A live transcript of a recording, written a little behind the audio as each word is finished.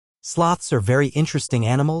Sloths are very interesting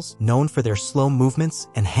animals known for their slow movements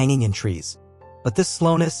and hanging in trees. But this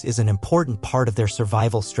slowness is an important part of their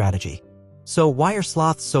survival strategy. So why are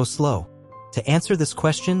sloths so slow? To answer this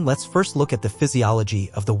question, let's first look at the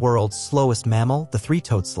physiology of the world's slowest mammal, the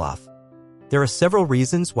three-toed sloth. There are several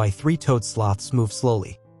reasons why three-toed sloths move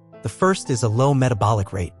slowly. The first is a low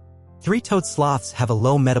metabolic rate. Three-toed sloths have a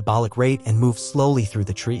low metabolic rate and move slowly through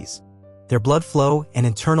the trees. Their blood flow and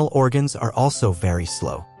internal organs are also very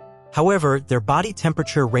slow. However, their body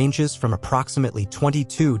temperature ranges from approximately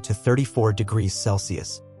 22 to 34 degrees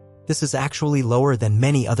Celsius. This is actually lower than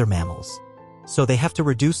many other mammals. So they have to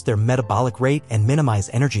reduce their metabolic rate and minimize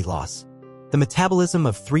energy loss. The metabolism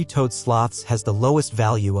of three-toed sloths has the lowest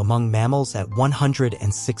value among mammals at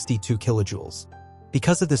 162 kilojoules.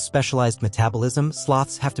 Because of this specialized metabolism,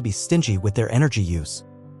 sloths have to be stingy with their energy use.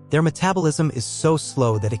 Their metabolism is so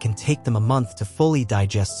slow that it can take them a month to fully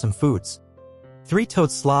digest some foods.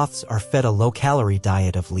 Three-toed sloths are fed a low-calorie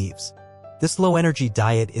diet of leaves. This low-energy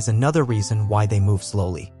diet is another reason why they move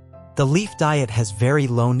slowly. The leaf diet has very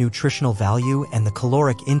low nutritional value and the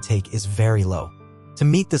caloric intake is very low. To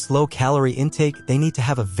meet this low-calorie intake, they need to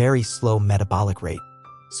have a very slow metabolic rate.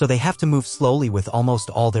 So they have to move slowly with almost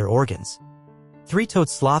all their organs. Three-toed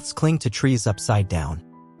sloths cling to trees upside down.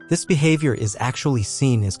 This behavior is actually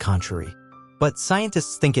seen as contrary. But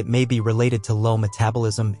scientists think it may be related to low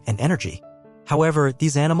metabolism and energy. However,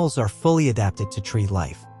 these animals are fully adapted to tree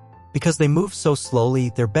life. Because they move so slowly,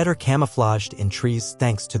 they're better camouflaged in trees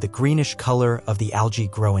thanks to the greenish color of the algae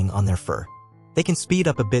growing on their fur. They can speed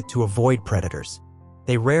up a bit to avoid predators.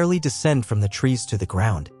 They rarely descend from the trees to the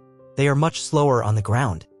ground. They are much slower on the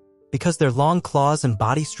ground, because their long claws and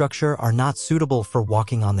body structure are not suitable for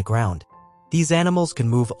walking on the ground. These animals can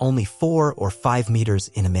move only 4 or 5 meters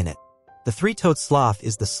in a minute. The three-toed sloth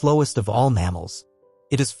is the slowest of all mammals.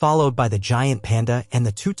 It is followed by the giant panda and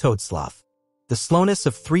the two-toed sloth. The slowness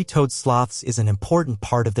of three-toed sloths is an important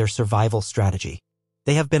part of their survival strategy.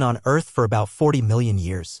 They have been on Earth for about 40 million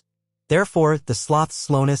years. Therefore, the sloth's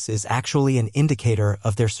slowness is actually an indicator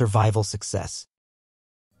of their survival success.